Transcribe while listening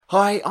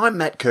Hi, I'm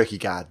Matt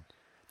Kirkegaard.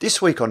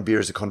 This week on Beer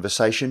as a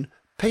Conversation,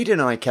 Pete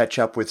and I catch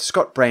up with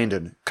Scott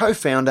Brandon,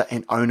 co-founder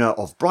and owner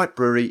of Bright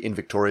Brewery in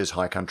Victoria's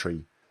High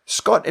Country.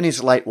 Scott and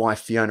his late wife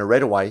Fiona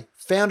Redaway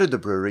founded the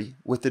brewery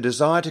with the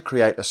desire to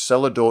create a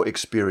cellar door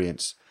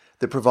experience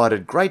that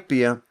provided great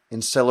beer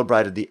and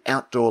celebrated the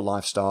outdoor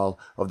lifestyle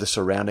of the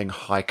surrounding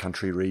high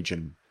country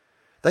region.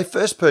 They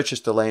first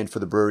purchased the land for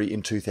the brewery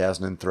in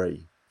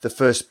 2003. The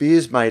first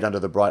beers made under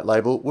the Bright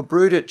label were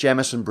brewed at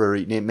Jamison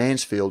Brewery near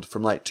Mansfield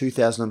from late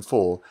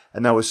 2004,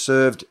 and they were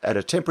served at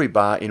a temporary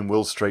bar in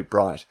Will Street,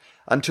 Bright,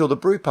 until the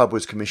brew pub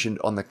was commissioned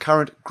on the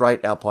current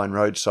Great Alpine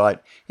Road site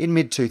in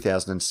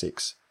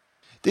mid-2006.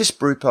 This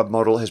brew pub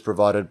model has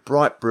provided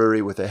Bright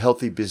Brewery with a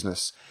healthy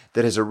business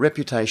that has a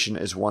reputation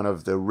as one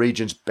of the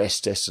region's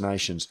best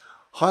destinations,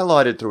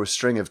 highlighted through a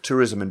string of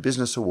tourism and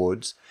business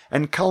awards,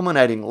 and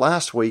culminating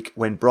last week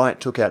when Bright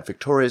took out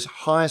Victoria's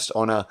highest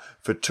honour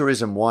for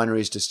tourism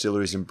wineries,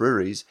 distilleries and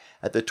breweries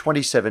at the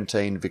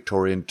 2017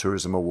 Victorian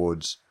Tourism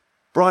Awards.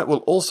 Bright will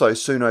also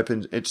soon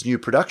open its new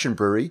production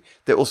brewery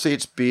that will see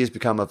its beers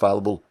become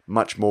available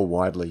much more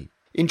widely.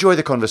 Enjoy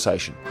the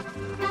conversation.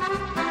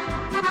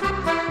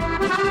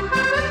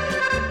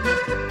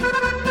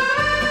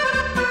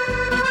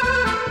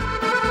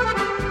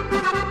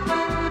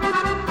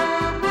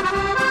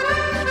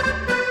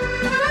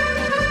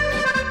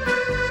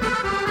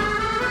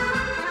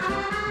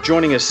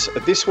 Joining us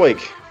this week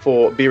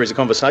for Beer as a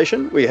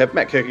Conversation, we have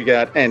Matt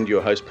Kirkegaard and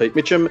your host Pete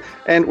Mitchell,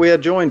 and we are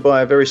joined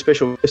by a very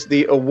special guest,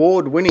 the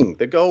award-winning,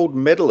 the gold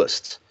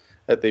medalist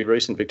at the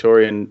recent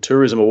Victorian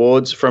Tourism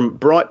Awards from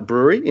Bright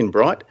Brewery in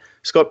Bright,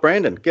 Scott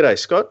Brandon. G'day,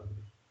 Scott.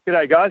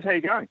 G'day, guys. How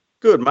you going?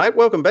 Good, mate.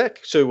 Welcome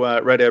back to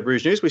Radio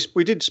Brews News.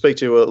 We did speak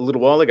to you a little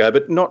while ago,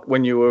 but not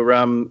when you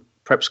were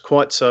perhaps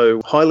quite so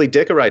highly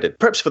decorated.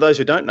 Perhaps for those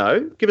who don't know,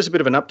 give us a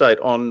bit of an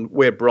update on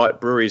where Bright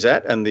Brewery's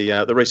at and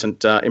the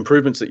recent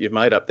improvements that you've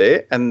made up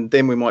there, and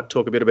then we might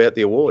talk a bit about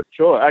the award.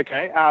 Sure.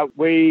 Okay. I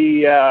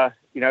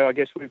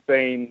guess we've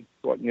been,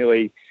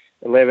 nearly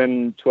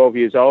 11, 12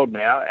 years old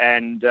now,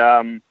 and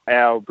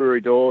our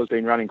brewery door has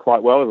been running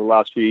quite well over the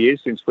last few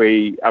years since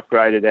we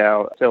upgraded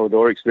our cellar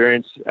door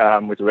experience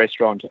with the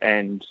restaurant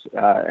and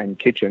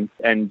kitchen.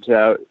 And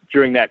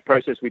during that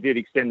process, we did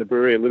extend the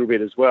brewery a little bit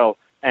as well.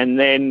 And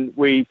then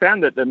we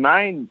found that the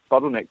main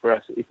bottleneck for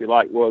us, if you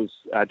like, was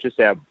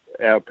just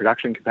our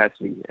production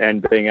capacity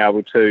and being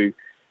able to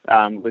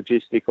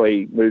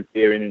logistically move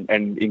beer in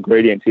and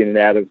ingredients in and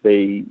out of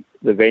the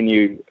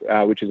venue,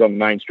 which is on the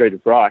main street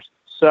of Bright.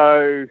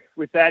 So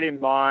with that in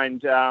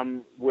mind,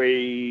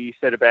 we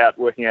set about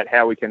working out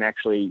how we can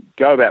actually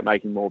go about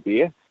making more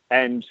beer.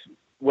 And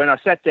when I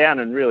sat down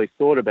and really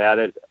thought about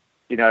it,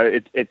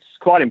 it's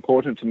quite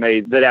important to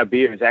me that our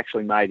beer is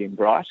actually made in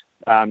Bright.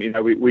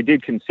 We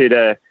did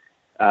consider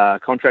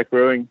contract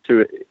brewing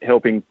to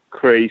help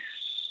increase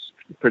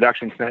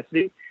production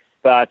capacity,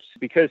 but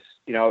because,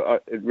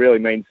 it really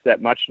means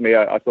that much to me,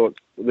 I thought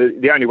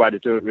the only way to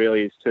do it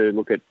really is to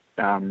look at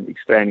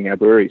expanding our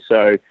brewery.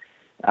 So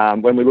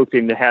when we looked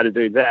into how to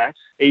do that,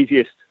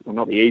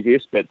 not the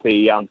easiest, but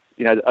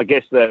I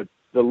guess the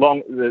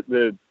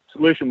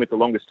solution with the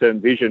longest term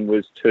vision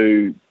was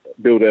to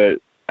build a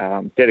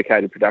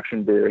dedicated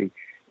production brewery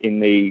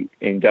in the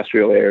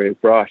industrial area of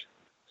Bright.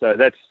 So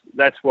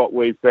that's what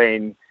we've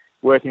been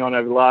working on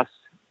over the last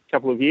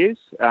couple of years,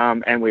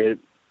 and we're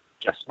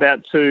just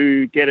about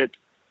to get it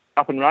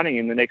up and running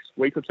in the next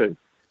week or two.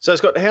 So,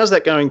 Scott, how's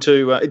that going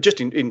to,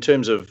 just in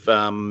terms of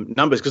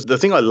numbers? Because the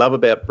thing I love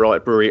about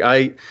Bright Brewery,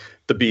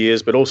 the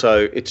beers, but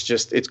also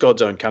it's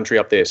God's own country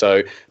up there.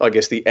 So I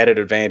guess the added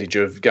advantage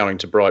of going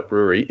to Bright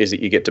Brewery is that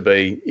you get to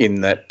be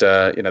in that,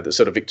 the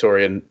sort of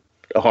Victorian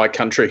high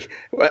country,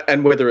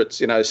 and whether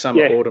it's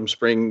summer, autumn,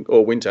 spring,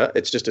 or winter,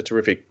 it's just a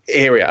terrific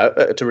area,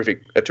 a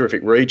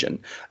terrific region.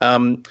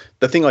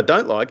 The thing I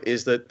don't like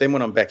is that then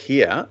when I'm back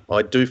here,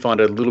 I do find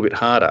it a little bit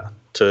harder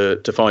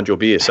to find your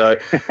beer. So,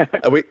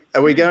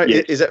 are we going?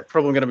 Yes. Is that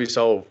problem going to be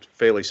solved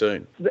fairly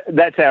soon?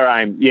 That's our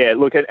aim. Yeah.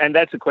 Look, and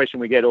that's a question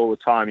we get all the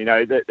time.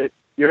 That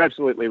you're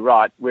absolutely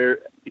right.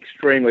 We're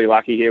extremely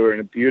lucky here. We're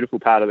in a beautiful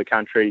part of the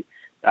country.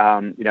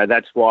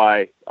 That's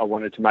why I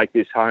wanted to make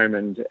this home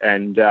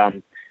and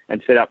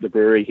set up the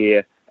brewery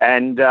here.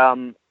 And,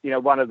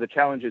 one of the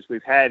challenges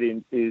we've had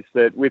is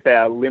that with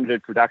our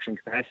limited production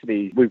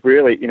capacity, we've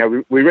really,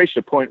 we reached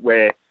a point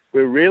where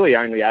we're really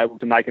only able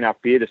to make enough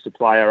beer to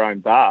supply our own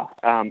bar.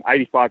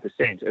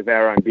 85% of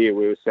our own beer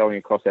we were selling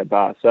across our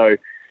bar. So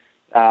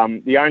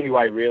the only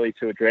way really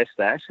to address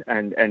that,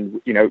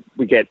 and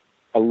we get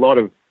a lot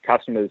of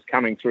customers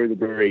coming through the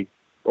brewery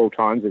all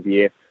times of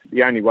year,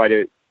 the only way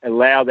to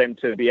allow them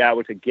to be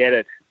able to get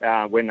it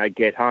when they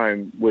get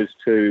home was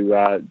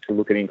to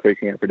look at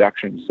increasing our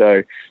production.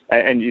 So,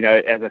 and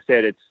as I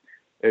said,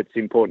 it's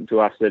important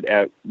to us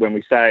that when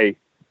we say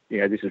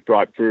this is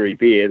Bright Brewery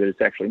beer, that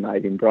it's actually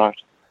made in Bright.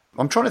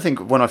 I'm trying to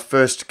think when I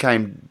first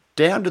came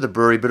down to the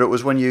brewery, but it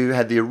was when you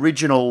had the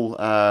original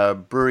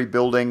brewery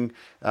building.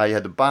 You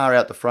had the bar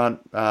out the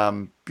front,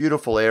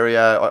 beautiful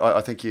area.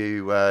 I think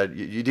you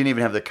didn't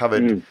even have the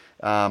covered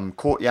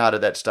courtyard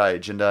at that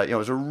stage, and it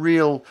was a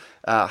real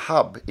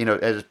hub.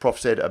 As Prof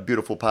said, a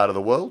beautiful part of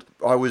the world.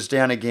 I was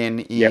down again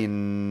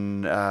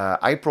in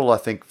April, I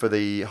think, for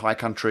the High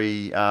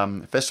Country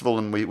Festival,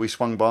 and we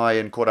swung by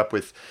and caught up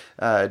with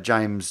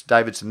James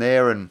Davidson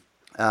there, and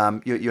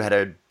you had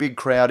a big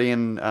crowd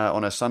in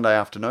on a Sunday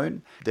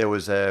afternoon. There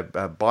was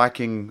a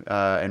biking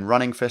and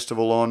running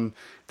festival on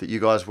that you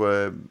guys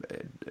were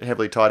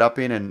heavily tied up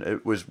in, and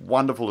it was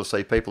wonderful to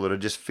see people that had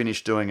just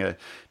finished doing a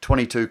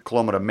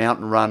 22-kilometre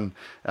mountain run,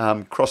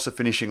 cross the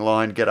finishing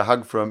line, get a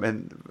hug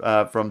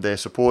from their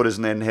supporters,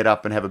 and then head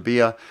up and have a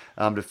beer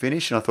to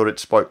finish. And I thought it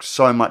spoke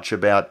so much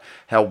about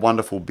how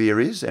wonderful beer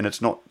is, and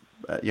it's not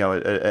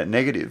a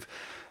negative.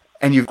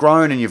 And you've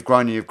grown and you've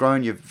grown and you've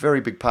grown. You're a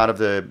very big part of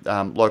the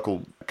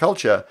local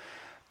culture.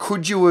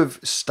 Could you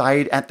have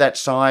stayed at that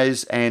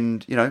size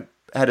and,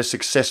 had a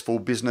successful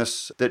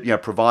business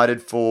that,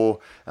 provided for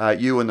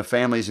you and the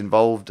families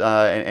involved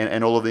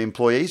and all of the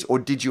employees? Or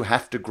did you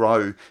have to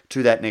grow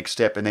to that next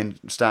step and then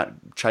start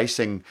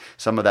chasing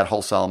some of that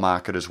wholesale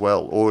market as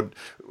well? Or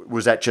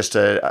was that just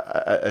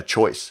a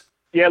choice?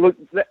 Yeah, look,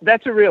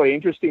 that's a really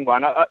interesting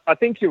one. I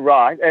think you're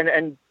right.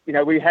 And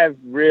we have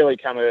really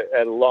come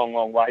a long,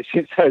 long way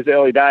since those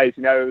early days.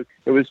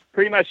 It was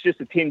pretty much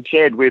just a tin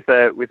shed with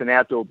an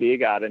outdoor beer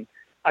garden.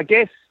 I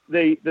guess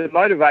the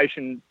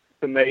motivation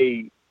for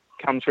me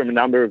comes from a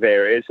number of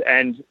areas.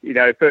 And,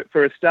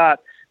 for a start,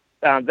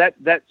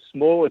 that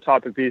smaller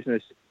type of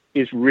business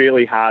is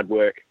really hard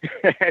work.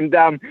 and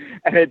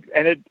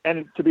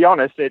to be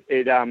honest, it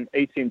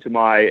eats into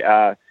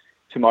my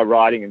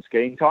riding and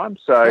skiing time.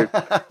 So,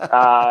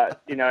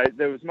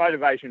 there was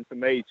motivation for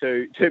me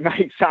to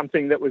make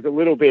something that was a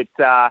little bit,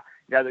 that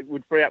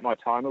would free up my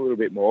time a little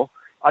bit more.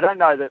 I don't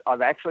know that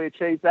I've actually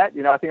achieved that.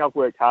 I think I've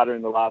worked harder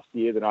in the last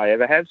year than I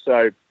ever have.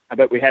 So,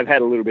 but we have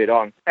had a little bit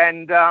on.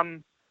 And,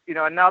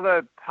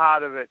 another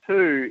part of it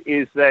too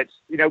is that,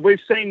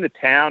 we've seen the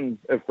town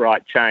of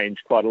Bright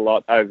change quite a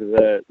lot over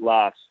the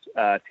last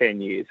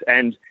 10 years.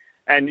 And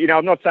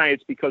I'm not saying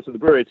it's because of the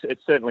brewery.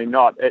 It's certainly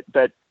not.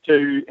 But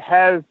to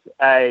have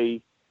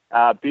a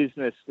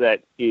business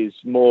that is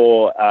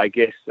more,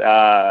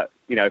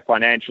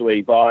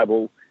 financially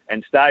viable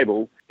and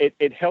stable,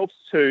 it helps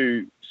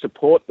to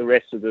support the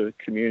rest of the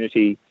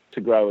community to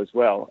grow as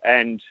well.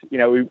 And,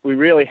 we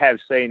really have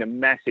seen a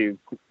massive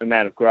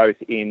amount of growth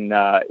in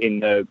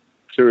the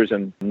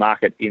tourism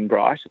market in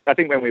Bright. I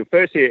think when we were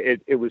first here,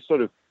 it was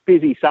sort of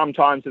busy some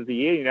times of the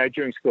year,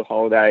 during school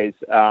holidays,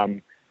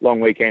 long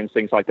weekends,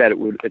 things like that.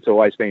 It's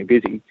always been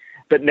busy.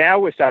 But now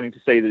we're starting to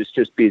see that it's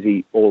just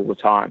busy all the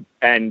time.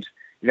 And,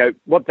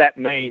 what that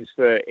means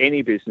for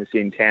any business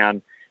in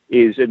town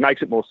is it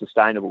makes it more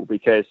sustainable,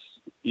 because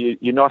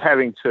you're not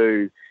having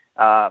to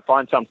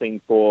find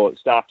something for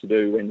staff to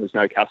do when there's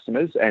no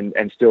customers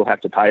and still have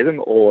to pay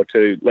them, or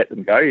to let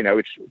them go,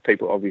 which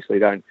people obviously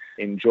don't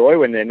enjoy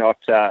when they're not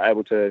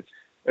able to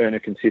earn a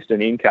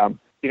consistent income.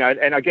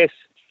 And I guess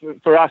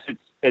for us,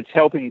 it's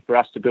helping for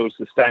us to build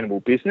a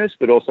sustainable business,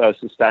 but also a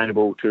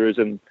sustainable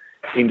tourism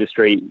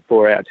industry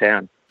for our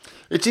town.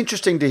 It's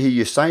interesting to hear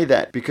you say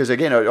that, because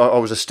again, I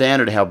was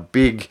astounded how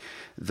big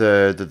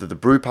the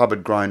brew pub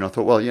had grown. I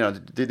thought, well,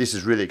 this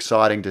is really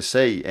exciting to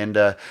see. And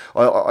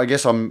I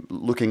guess I'm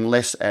looking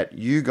less at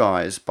you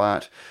guys,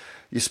 but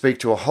you speak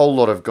to a whole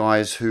lot of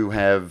guys who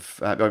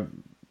have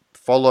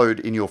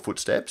followed in your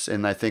footsteps,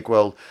 and they think,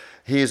 well,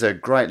 here's a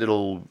great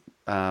little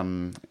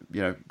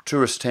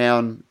tourist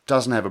town,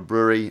 doesn't have a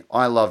brewery.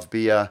 I love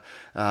beer.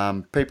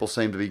 People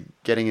seem to be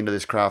getting into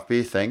this craft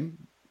beer thing.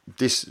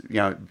 This,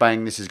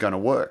 bang, this is going to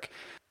work.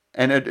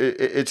 And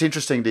it's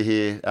interesting to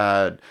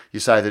hear you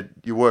say that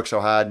you work so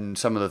hard, and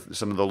some of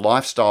the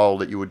lifestyle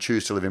that you would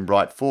choose to live in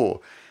Bright for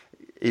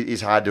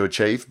is hard to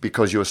achieve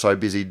because you're so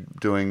busy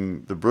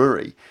doing the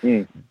brewery.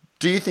 Mm.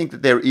 Do you think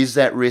that there is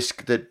that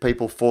risk that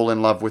people fall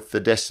in love with the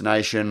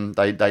destination,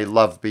 they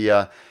love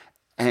beer,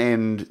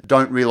 and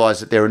don't realise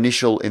that their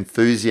initial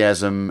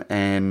enthusiasm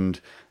and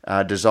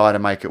desire to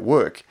make it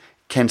work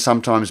can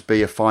sometimes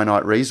be a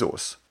finite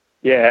resource?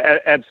 Yeah,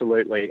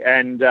 absolutely.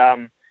 And,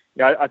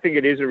 I think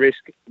it is a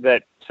risk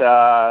that,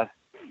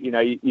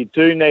 you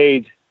do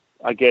need,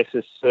 I guess,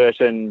 a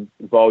certain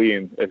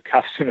volume of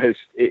customers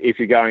if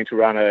you're going to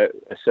run a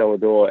cellar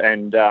door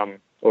and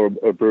or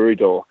a brewery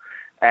door.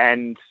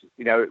 And,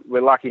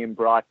 we're lucky in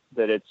Bright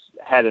that it's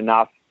had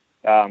enough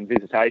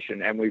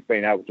visitation, and we've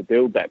been able to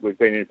build that. We've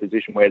been in a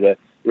position where the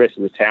rest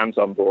of the town's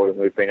on board, and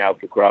we've been able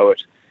to grow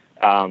it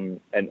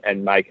and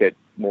make it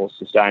more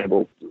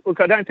sustainable.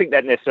 Look, I don't think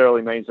that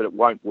necessarily means that it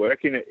won't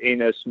work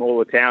in a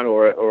smaller town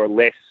or a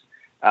less,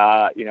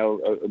 a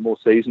more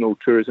seasonal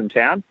tourism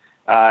town.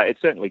 It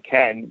certainly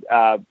can,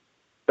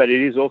 but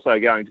it is also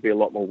going to be a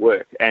lot more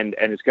work, and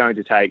it's going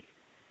to take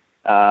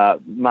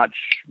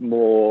much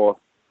more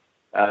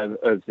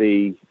of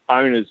the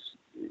owners.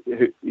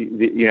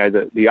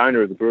 The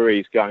owner of the brewery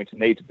is going to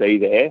need to be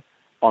there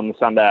on the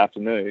Sunday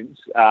afternoons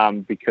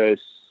because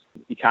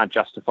you can't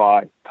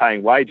justify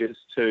paying wages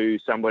to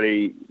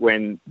somebody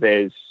when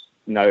there's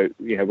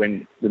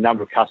when the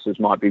number of customers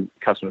might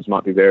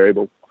be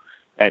variable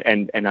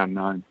and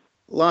unknown.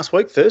 last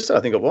week, Thursday, I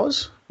think it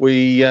was.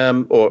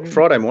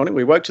 Friday morning,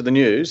 we woke to the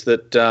news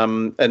that,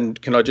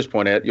 and can I just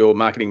point out, your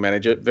marketing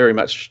manager very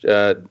much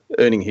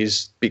earning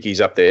his bickies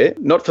up there.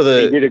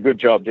 He did a good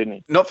job, didn't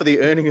he? Not for the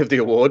earning of the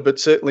award, but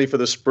certainly for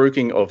the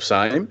spruiking of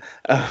same.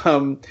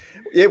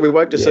 We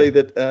woke to see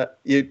that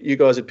you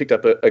guys had picked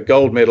up a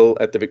gold medal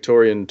at the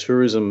Victorian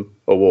Tourism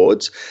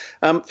Awards.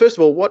 First of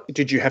all, what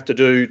did you have to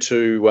do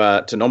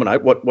to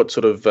nominate? What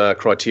sort of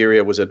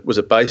criteria was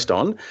it based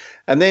on?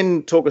 And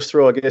then talk us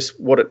through, I guess,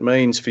 what it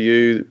means for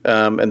you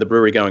and the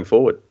brewery going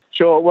forward.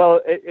 Sure. Well,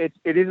 it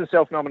is a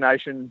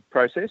self-nomination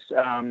process.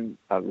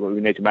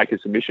 We need to make a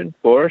submission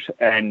for it,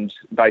 and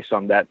based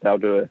on that, they'll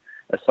do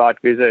a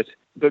site visit.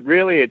 But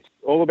really, it's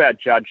all about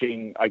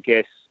judging, I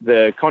guess,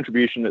 the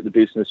contribution that the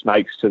business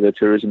makes to the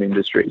tourism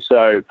industry.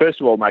 So,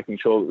 first of all, making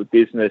sure that the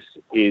business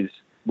is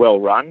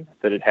well run,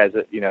 that it has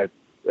a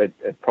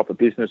proper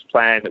business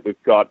plan, that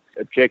we've got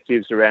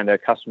objectives around our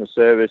customer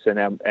service and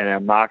our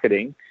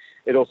marketing.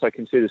 It also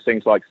considers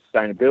things like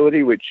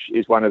sustainability, which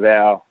is one of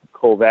our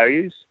core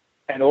values,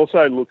 and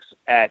also looks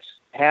at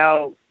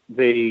how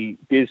the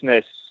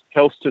business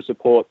helps to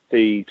support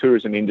the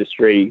tourism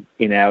industry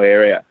in our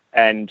area.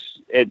 And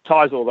it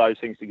ties all those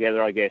things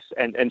together, I guess.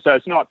 And so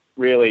it's not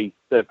really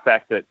the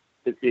fact that,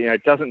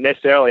 it doesn't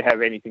necessarily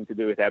have anything to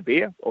do with our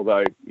beer,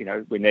 although,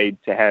 we need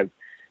to have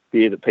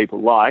beer that people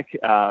like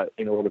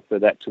in order for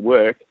that to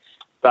work.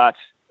 But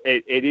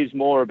it is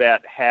more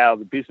about how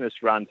the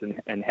business runs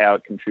and how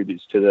it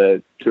contributes to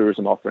the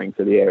tourism offering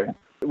for the area.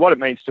 What it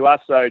means to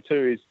us, though,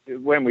 too, is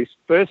when we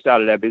first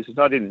started our business,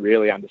 I didn't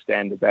really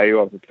understand the value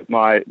of it.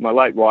 My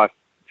late wife,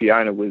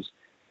 Fiona,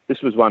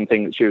 this was one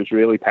thing that she was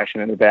really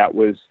passionate about,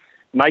 was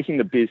making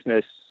the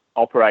business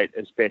operate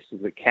as best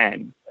as it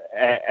can.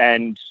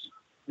 And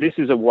this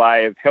is a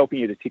way of helping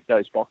you to tick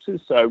those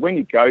boxes. So when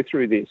you go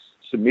through this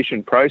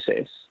submission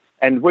process,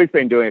 and we've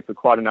been doing it for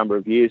quite a number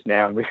of years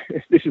now, and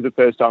this is the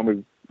first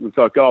time we've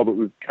got gold, but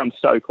we've come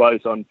so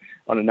close on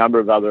a number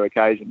of other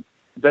occasions.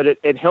 But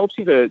it helps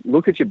you to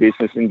look at your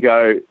business and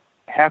go,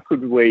 how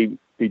could we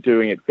be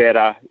doing it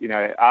better?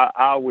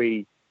 Are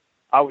we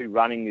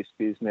running this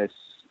business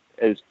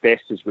as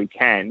best as we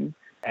can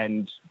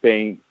and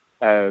being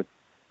a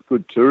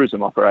good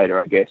tourism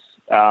operator, I guess?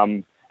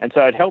 And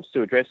so it helps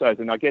to address those.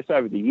 And I guess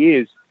over the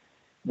years,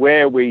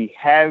 where we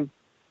have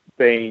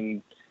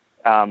been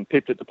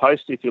pipped at the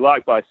post, if you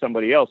like, by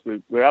somebody else,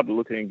 we're able to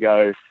look at it and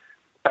go,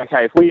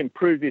 okay, if we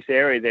improve this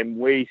area, then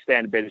we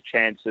stand a better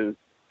chance of,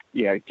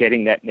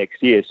 getting that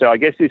next year. So I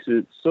guess this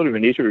is sort of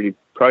an iterative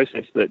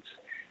process that's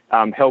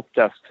helped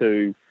us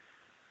to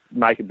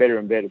make a better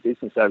and better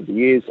business over the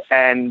years.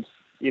 And,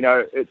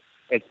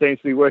 it seems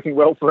to be working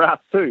well for us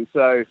too.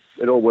 So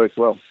it all works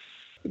well.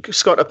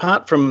 Scott,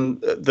 apart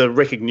from the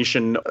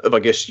recognition of, I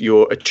guess,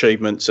 your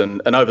achievements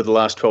and over the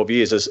last 12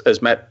 years,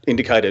 as Matt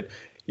indicated,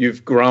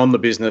 you've grown the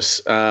business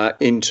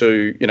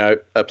into,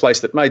 a place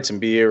that made some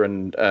beer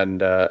and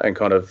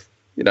kind of,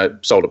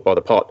 sold it by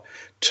the pot,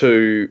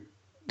 to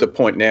the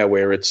point now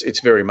where it's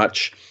very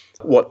much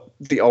what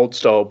the old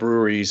style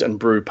breweries and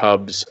brew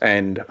pubs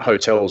and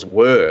hotels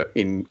were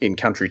in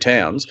country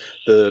towns,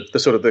 the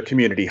sort of the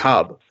community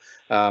hub.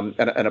 And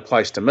a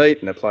place to meet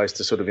and a place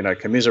to sort of,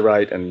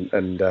 commiserate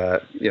and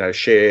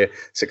share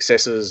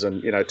successes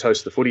and,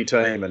 toast the footy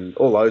team and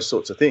all those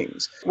sorts of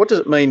things. What does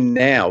it mean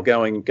now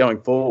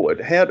going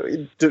forward? How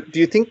do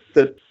you think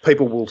that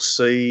people will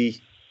see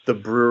the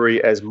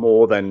brewery as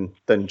more than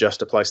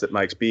just a place that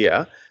makes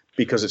beer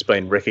because it's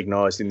been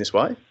recognised in this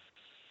way?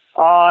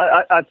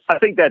 I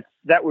think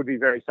that would be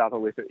very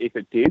subtle if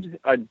it did.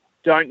 I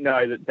don't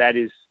know that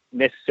is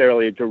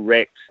necessarily a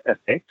direct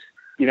effect.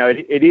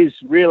 It is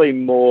really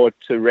more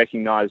to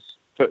recognise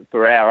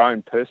for our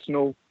own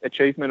personal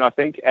achievement, I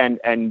think, and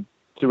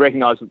to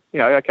recognise,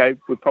 okay,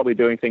 we're probably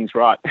doing things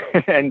right.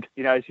 And,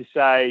 as you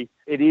say,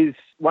 it is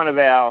one of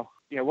our,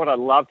 what I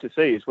love to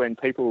see is when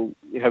people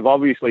have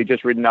obviously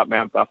just ridden up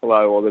Mount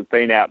Buffalo, or they've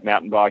been out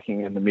mountain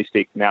biking in the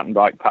Mystic Mountain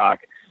Bike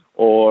Park,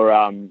 or,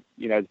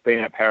 they've been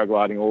out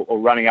paragliding or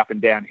running up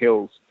and down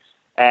hills.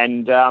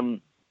 And,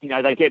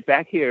 they get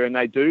back here and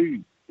they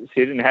do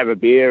sit and have a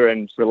beer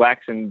and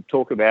relax and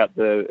talk about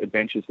the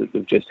adventures that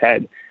they've just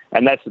had.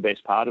 And that's the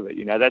best part of it.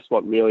 That's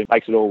what really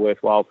makes it all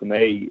worthwhile for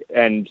me.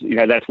 And,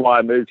 that's why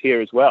I moved here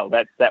as well.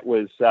 That's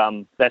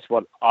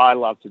what I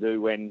love to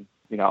do when,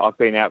 I've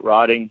been out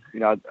riding.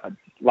 I'd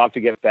love to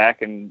get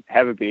back and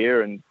have a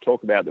beer and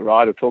talk about the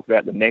ride or talk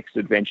about the next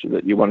adventure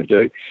that you want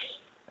to do.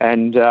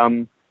 And,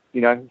 I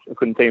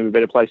couldn't think of a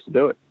better place to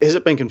do it. Has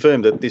it been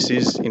confirmed that this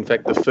is, in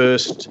fact, the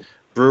first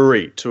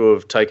brewery to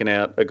have taken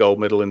out a gold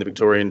medal in the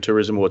Victorian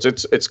Tourism Awards?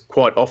 It's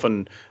quite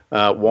often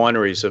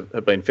wineries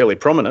have been fairly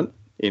prominent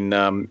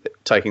in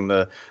taking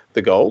the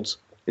golds.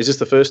 Is this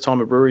the first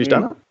time a brewery's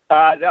done it?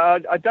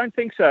 I don't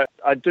think so.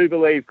 I do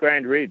believe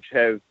Grand Ridge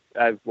have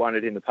won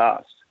it in the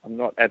past. I'm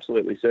not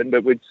absolutely certain,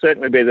 but we'd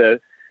certainly be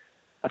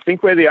I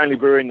think we're the only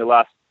brewery in the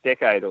last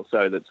decade or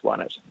so that's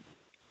won it.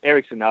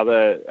 Eric's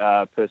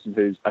another person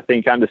who I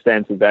think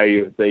understands the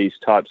value of these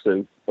types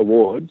of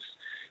awards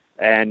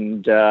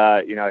And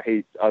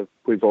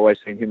we've always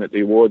seen him at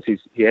the awards.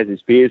 He has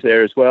his beers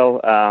there as well,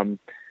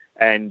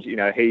 and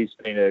he's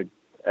been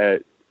a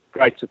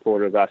great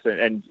supporter of us.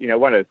 And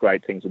one of the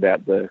great things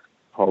about the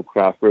whole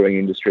craft brewing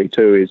industry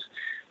too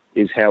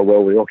is how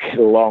well we all get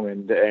along.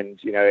 And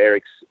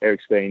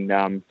Eric's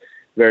been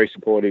very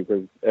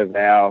supportive of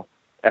our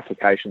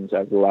applications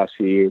over the last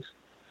few years.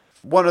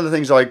 One of the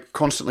things I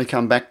constantly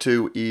come back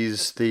to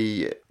is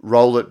the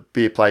role that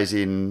beer plays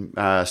in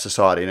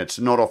society, and it's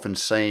not often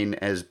seen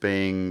as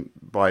being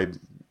by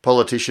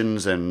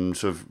politicians and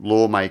sort of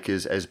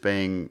lawmakers as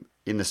being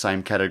in the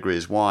same category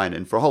as wine,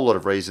 and for a whole lot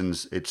of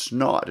reasons it's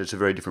not. It's a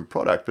very different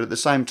product, but at the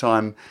same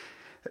time,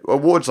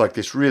 awards like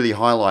this really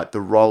highlight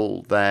the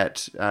role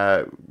that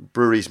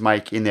breweries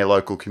make in their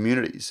local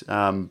communities,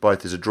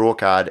 both as a draw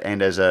card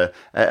and as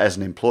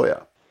an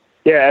employer.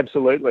 Yeah,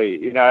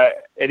 absolutely.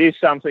 It is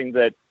something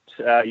that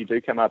you do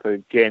come up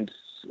against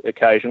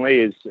occasionally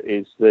is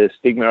the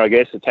stigma, I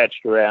guess,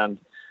 attached around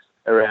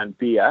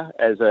beer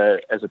as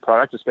a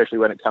product, especially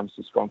when it comes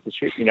to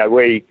sponsorship.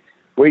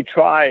 We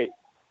try,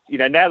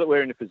 now that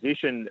we're in a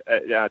position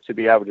to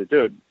be able to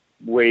do it,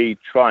 we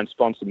try and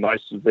sponsor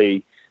most of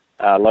the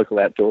local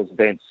outdoors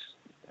events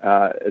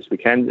as we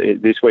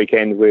can. This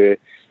weekend we're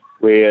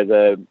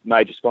the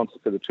major sponsor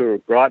for the Tour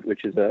of Bright,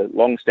 which is a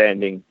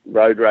long-standing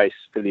road race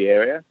for the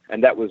area,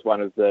 and that was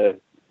one of the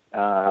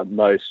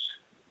most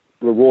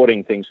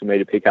rewarding things for me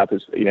to pick up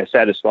as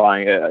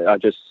satisfying. I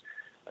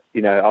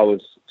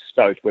was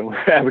stoked when we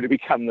were able to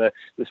become the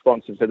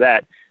sponsor for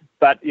that.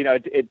 But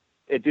it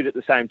did at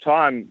the same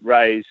time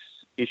raise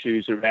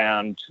issues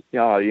around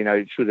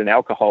should an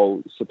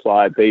alcohol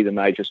supplier be the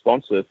major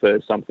sponsor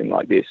for something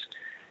like this?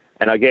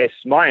 And I guess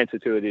my answer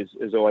to it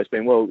has always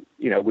been, well,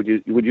 would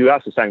you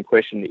ask the same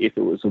question if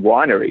it was a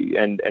winery?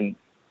 And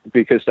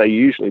because they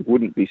usually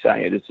wouldn't be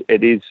saying it.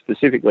 It is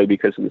specifically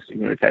because of the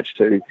stigma attached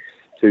to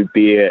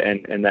beer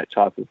and that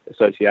type of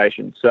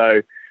association.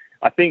 So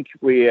I think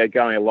we are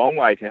going a long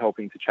way to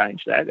helping to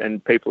change that,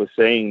 and people are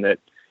seeing that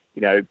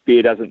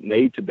beer doesn't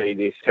need to be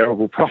this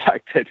terrible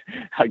product that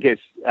I guess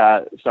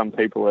some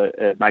people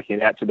are making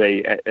it out to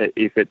be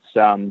if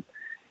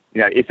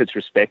it's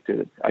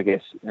respected, I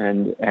guess,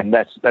 and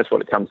that's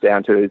what it comes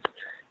down to. Is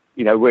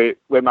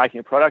we're making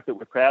a product that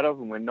we're proud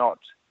of, and we're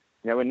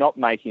not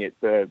making it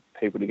for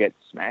people to get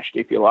smashed,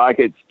 if you like.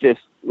 It's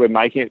just we're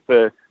making it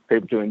for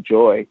people to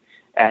enjoy,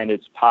 and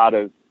it's part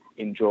of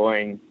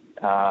enjoying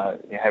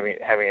having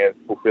a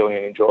fulfilling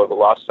and enjoyable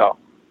lifestyle.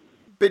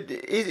 But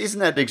isn't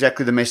that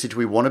exactly the message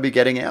we want to be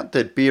getting out?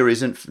 That beer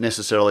isn't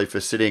necessarily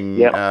for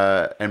sitting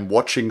and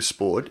watching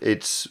sport.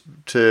 It's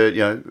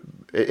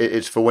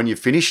it's for when you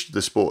finish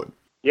the sport.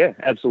 Yeah,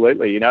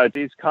 absolutely. It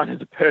is kind of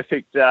the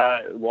perfect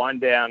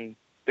wind down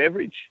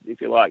beverage,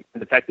 if you like.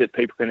 And the fact that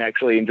people can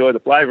actually enjoy the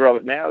flavour of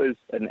it now is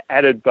an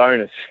added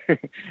bonus.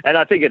 And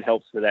I think it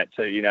helps for that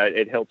too.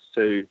 It helps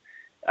to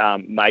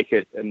make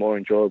it a more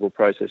enjoyable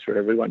process for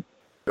everyone.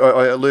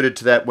 I alluded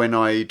to that when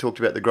I talked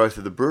about the growth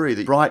of the brewery.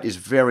 The Bright is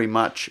very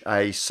much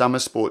a summer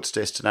sports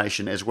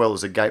destination as well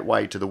as a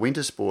gateway to the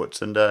winter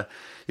sports. And,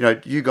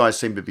 you guys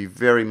seem to be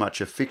very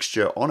much a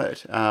fixture on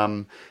it.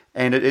 And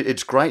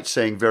it's great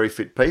seeing very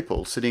fit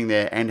people sitting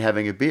there and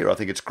having a beer. I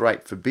think it's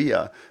great for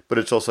beer, but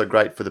it's also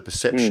great for the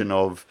perception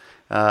of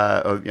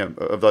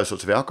those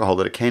sorts of alcohol,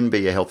 that it can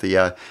be a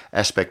healthier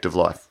aspect of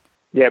life.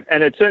 Yeah,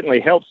 and it certainly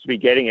helps to be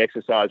getting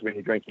exercise when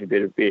you're drinking a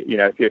bit of beer.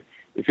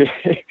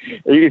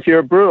 If you're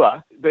a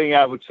brewer, being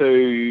able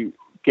to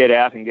get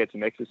out and get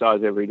some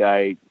exercise every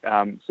day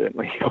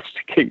certainly helps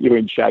to keep you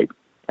in shape.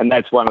 And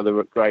that's one of the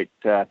great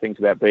things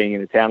about being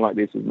in a town like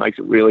this. It makes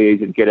it really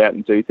easy to get out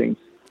and do things.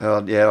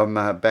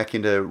 I'm back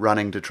into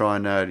running to try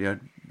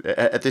and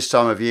at this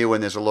time of year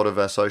when there's a lot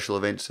of social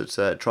events, it's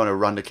trying to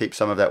run to keep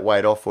some of that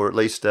weight off, or at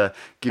least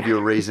give you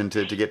a reason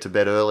to get to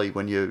bed early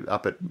when you're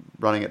up at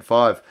running at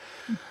 5.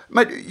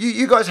 Mate,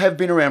 you guys have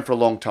been around for a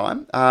long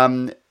time,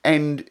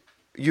 and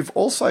you've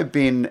also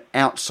been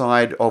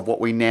outside of what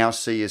we now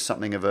see as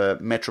something of a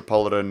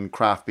metropolitan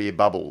craft beer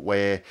bubble,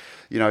 where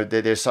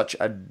there's such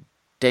a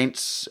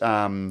dense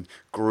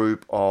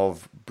group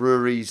of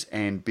breweries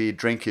and beer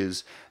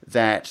drinkers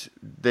that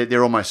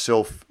they're almost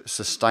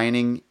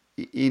self-sustaining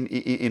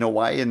in a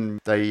way,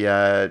 and they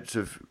sort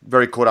of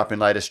very caught up in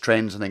latest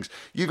trends and things.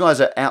 You guys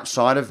are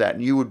outside of that,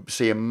 and you would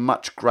see a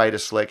much greater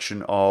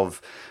selection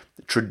of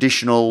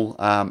traditional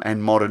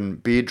and modern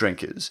beer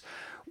drinkers.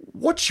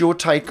 What's your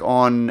take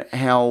on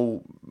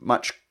how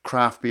much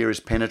craft beer is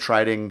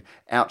penetrating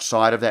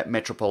outside of that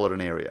metropolitan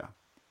area?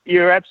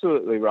 You're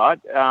absolutely right.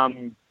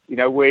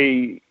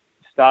 We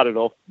started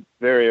off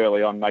very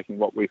early on making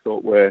what we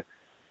thought were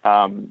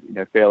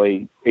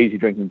fairly easy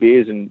drinking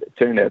beers, and it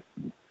turned out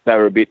they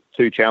were a bit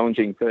too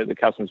challenging for the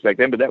customers back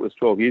then, but that was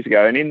 12 years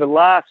ago. And in the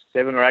last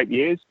 7 or 8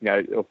 years,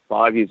 or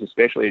 5 years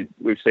especially,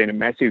 we've seen a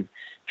massive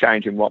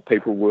change in what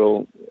people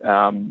will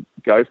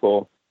go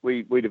for.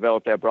 We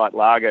developed our Bright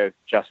Lager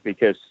just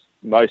because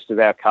most of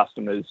our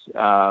customers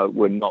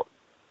were not,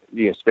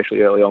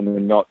 especially early on, were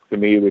not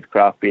familiar with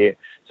craft beer.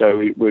 So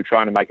we were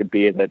trying to make a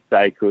beer that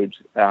they could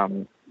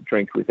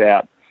drink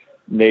without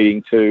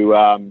needing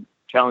to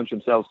challenge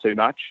themselves too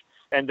much.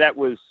 And that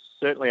was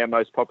certainly our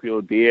most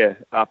popular beer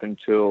up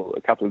until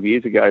a couple of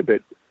years ago.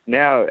 But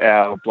now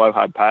our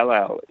Blowhard Pale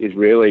Ale is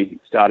really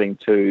starting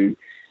to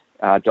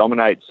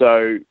dominate.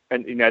 So,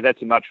 and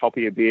that's a much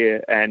hoppier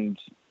beer. And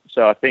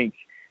so I think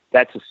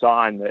that's a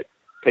sign that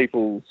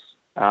people's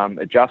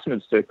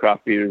adjustments to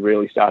craft beer are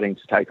really starting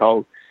to take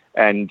hold.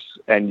 And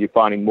you're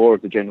finding more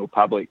of the general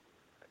public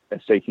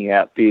seeking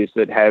out beers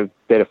that have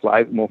better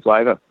flavour, more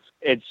flavour.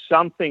 It's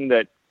something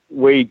that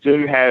we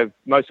do have.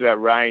 Most of our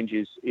range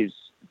is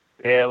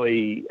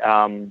fairly,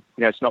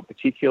 it's not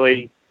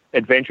particularly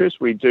adventurous.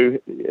 We do,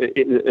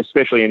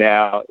 especially in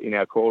our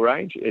core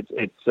range.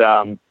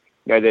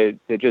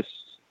 They're just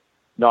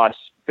nice,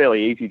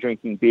 fairly easy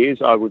drinking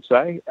beers, I would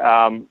say.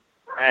 And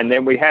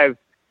then we have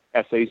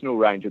our seasonal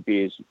range of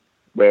beers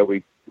where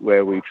we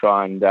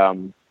try and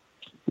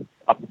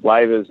up the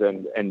flavours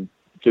and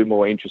do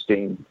more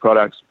interesting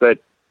products. But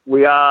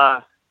we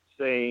are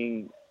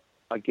seeing,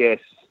 I guess,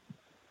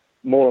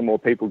 more and more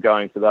people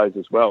going for those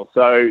as well.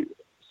 So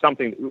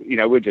something,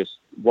 we'll just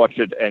watch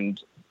it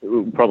and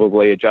we'll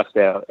probably adjust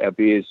our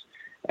beers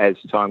as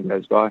time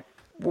goes by.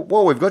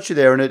 Well, we've got you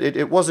there, and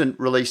it wasn't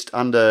released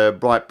under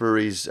Bright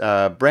Brewery's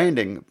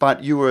branding,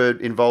 but you were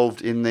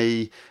involved in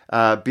the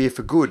Beer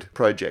for Good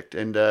project,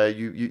 and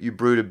you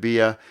brewed a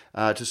beer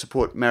to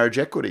support marriage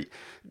equity.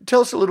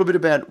 Tell us a little bit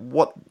about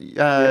what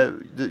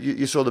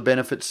you saw the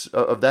benefits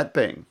of that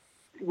being.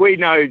 We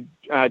know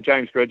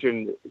James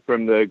Gredgen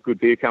from the Good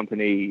Beer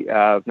Company.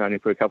 I've known him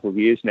for a couple of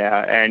years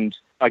now, and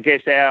I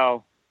guess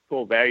our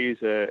core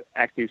values are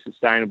active,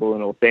 sustainable,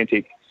 and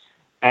authentic.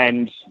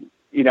 And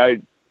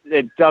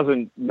it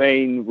doesn't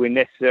mean we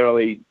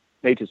necessarily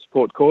need to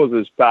support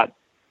causes, but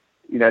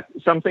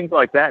some things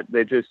like that,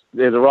 they're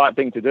the right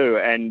thing to do.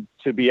 And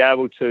to be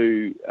able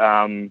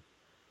to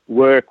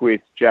work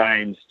with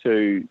James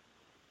to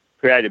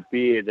create a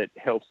beer that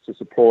helps to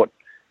support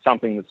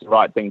something that's the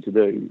right thing to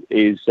do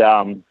is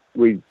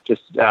we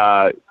just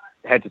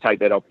had to take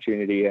that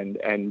opportunity.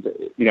 And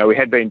we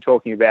had been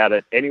talking about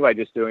it anyway,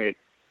 just doing it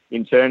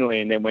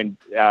internally. And then when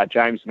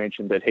James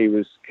mentioned that he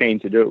was keen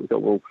to do it, we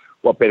thought, well,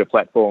 what better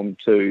platform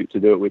to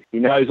do it with? He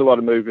knows a lot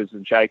of movers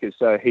and shakers,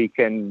 so he's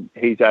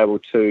able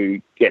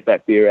to get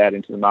that beer out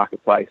into the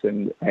marketplace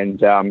and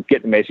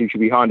get the message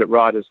behind it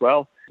right as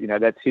well.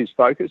 That's his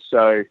focus.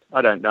 So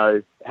I don't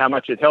know how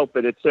much it helped,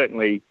 but it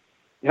certainly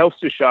helps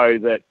to show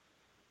that.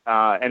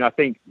 And I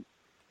think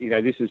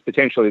this is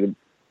potentially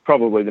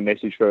probably the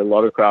message for a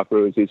lot of craft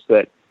brewers is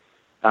that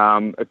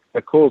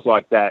a cause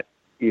like that,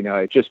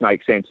 it just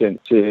makes sense, and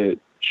to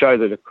show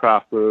that a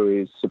craft brewer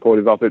is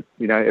supportive of it,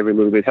 every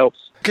little bit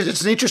helps. Because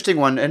it's an interesting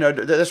one, and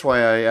that's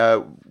why I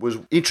was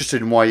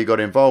interested in why you got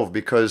involved,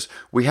 because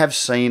we have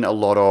seen a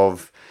lot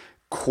of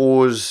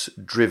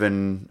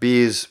cause-driven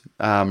beers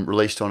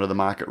released onto the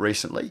market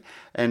recently,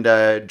 and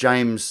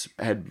James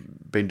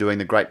had been doing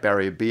the Great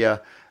Barrier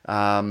Beer.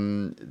 I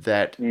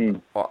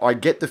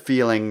get the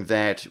feeling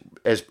that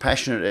as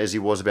passionate as he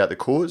was about the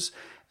cause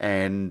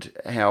and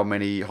how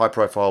many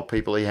high-profile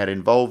people he had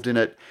involved in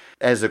it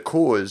as a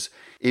cause,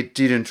 it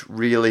didn't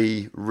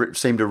really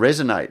seem to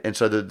resonate, and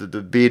so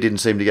the beer didn't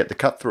seem to get the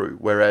cut through.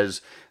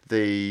 Whereas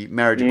the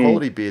marriage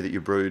equality beer that you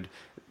brewed,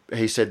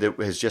 he said that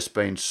has just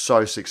been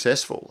so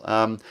successful.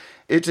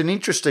 It's an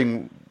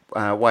interesting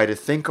way to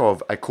think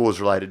of a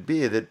cause-related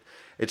beer, that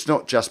it's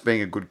not just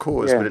being a good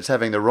cause, but it's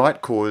having the right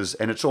cause,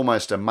 and it's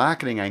almost a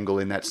marketing angle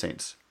in that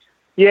sense.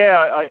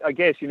 Yeah, I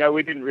guess,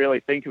 we didn't really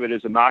think of it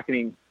as a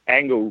marketing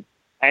angle.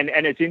 And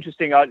it's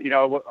interesting, I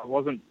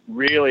wasn't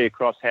really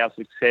across how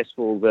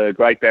successful the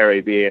Great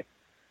Barrier Beer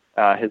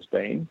has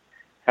been.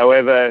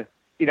 However,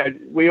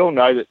 we all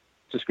know that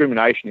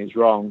discrimination is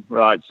wrong,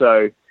 right?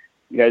 So,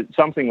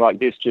 something like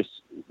this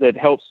that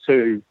helps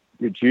to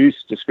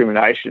reduce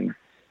discrimination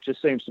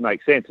just seems to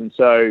make sense. And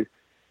so,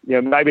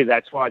 maybe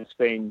that's why it's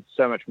been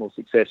so much more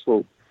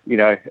successful.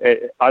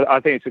 I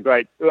think it's a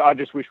great. I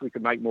just wish we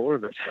could make more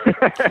of it.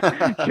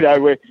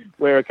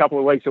 We're a couple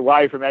of weeks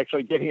away from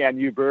actually getting our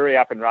new brewery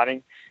up and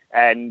running,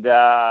 and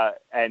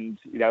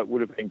it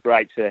would have been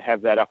great to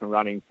have that up and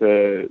running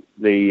for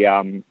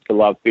the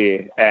Love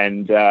Beer.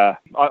 And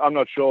I'm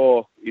not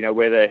sure,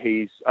 whether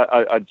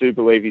I do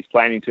believe he's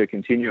planning to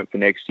continue it for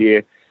next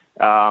year,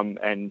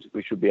 and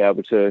we should be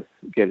able to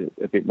get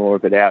a bit more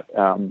of it out.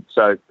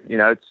 So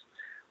it's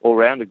all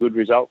round a good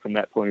result from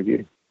that point of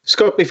view.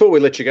 Scott, before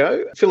we let you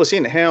go, fill us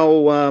in. How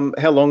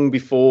long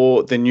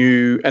before the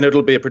new, and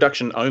it'll be a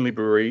production only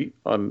brewery,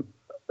 I'm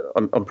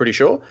pretty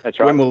sure. That's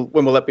right.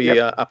 When will that be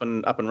up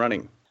and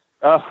running?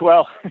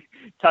 Well,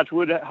 touch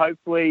wood,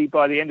 hopefully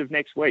by the end of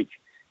next week.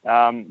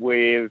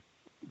 We've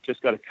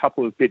just got a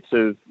couple of bits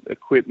of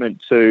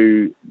equipment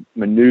to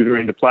manoeuvre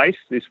into place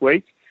this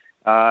week,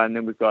 and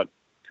then we've got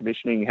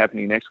commissioning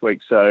happening next week.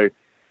 So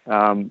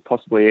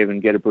possibly even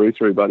get a brew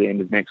through by the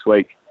end of next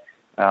week.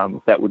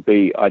 That would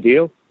be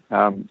ideal.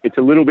 It's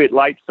a little bit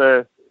late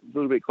a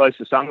little bit close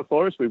to summer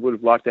for us. We would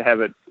have liked to have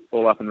it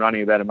all up and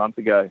running about a month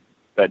ago,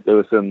 but there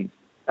were some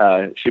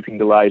shipping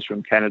delays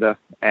from Canada,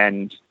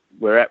 and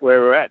we're at where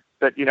we're at.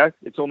 but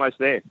it's almost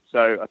there.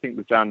 So I think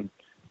we've done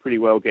pretty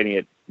well getting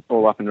it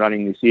all up and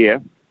running this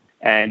year,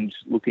 and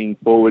looking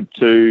forward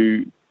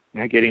to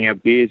getting our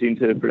beers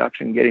into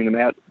production, getting them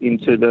out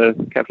into the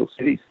capital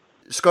cities.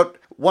 Scott,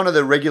 one of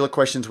the regular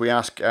questions we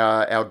ask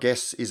our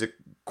guests is a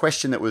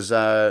question that was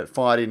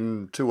fired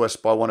in to us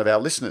by one of our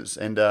listeners,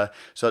 and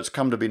so it's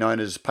come to be known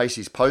as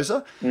Pacey's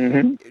Poser.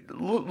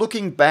 Mm-hmm.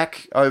 Looking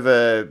back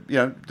over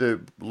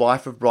the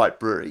life of Bright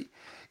Brewery,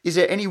 is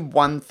there any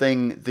one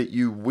thing that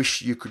you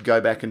wish you could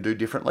go back and do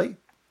differently?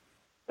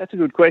 That's a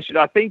good question.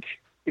 I think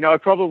I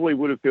probably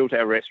would have built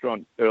our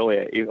restaurant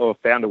earlier, or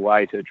found a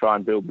way to try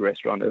and build the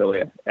restaurant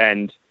earlier.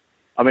 And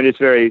I mean, it's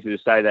very easy to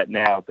say that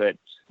now, but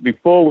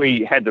before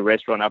we had the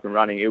restaurant up and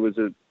running, it was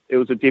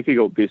a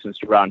difficult business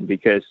to run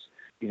because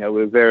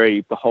we're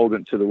very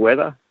beholden to the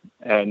weather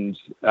and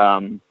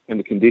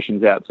the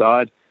conditions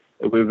outside.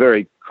 We're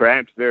very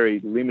cramped, very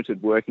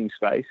limited working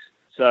space.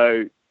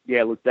 So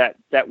yeah, look, that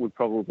would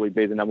probably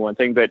be the number one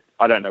thing, but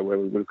I don't know where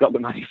we would have got the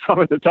money from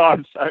at the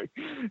time. So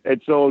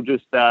it's all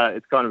just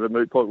it's kind of a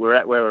moot point. We're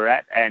at where we're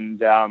at,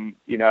 and I'm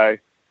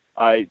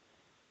a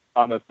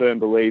firm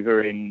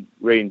believer in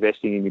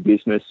reinvesting in your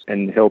business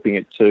and helping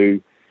it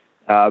to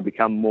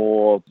become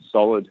more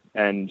solid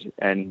and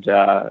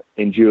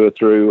endure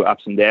through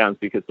ups and downs,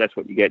 because that's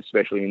what you get,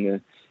 especially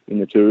in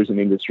the tourism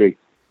industry.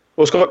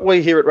 Well, Scott,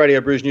 we here at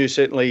Radio Brews News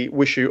certainly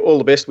wish you all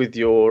the best with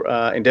your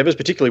endeavours,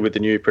 particularly with the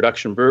new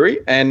production brewery.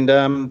 And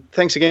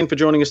thanks again for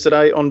joining us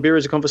today on Beer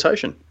as a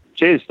Conversation.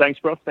 Cheers. Thanks,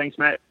 Brock. Thanks,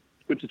 Matt.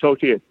 Good to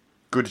talk to you.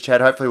 Good to chat.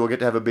 Hopefully we'll get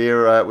to have a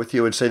beer with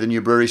you and see the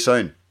new brewery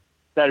soon.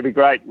 That'd be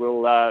great.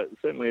 We'll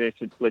certainly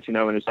let you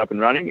know when it's up and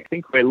running. I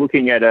think we're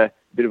looking at a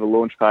bit of a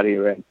launch party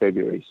around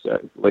February, so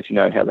we'll let you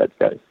know how that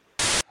goes.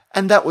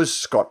 And that was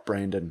Scott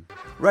Brandon.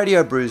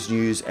 Radio Brews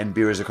News and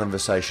Beer as a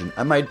Conversation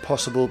are made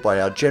possible by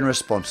our generous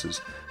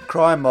sponsors,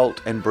 Cryer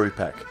Malt and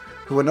Brewpack,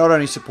 who are not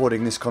only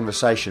supporting this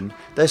conversation,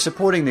 they're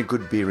supporting the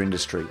good beer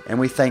industry, and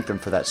we thank them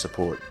for that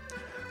support.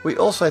 We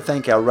also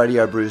thank our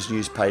Radio Brews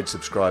News paid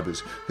subscribers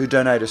who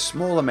donate a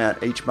small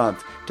amount each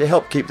month to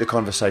help keep the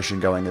conversation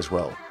going as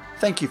well.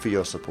 Thank you for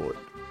your support.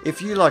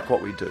 If you like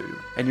what we do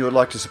and you would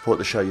like to support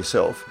the show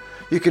yourself,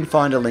 you can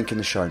find a link in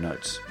the show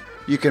notes.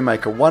 You can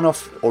make a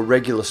one-off or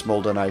regular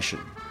small donation.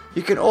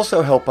 You can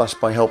also help us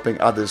by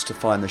helping others to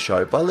find the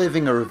show by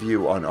leaving a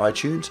review on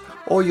iTunes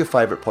or your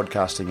favourite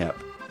podcasting app.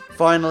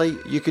 Finally,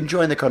 you can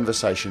join the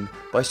conversation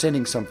by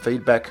sending some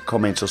feedback,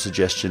 comments or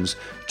suggestions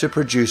to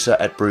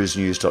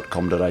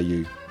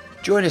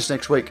producer@brewsnews.com.au. Join us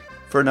next week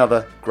for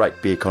another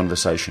great beer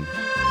conversation.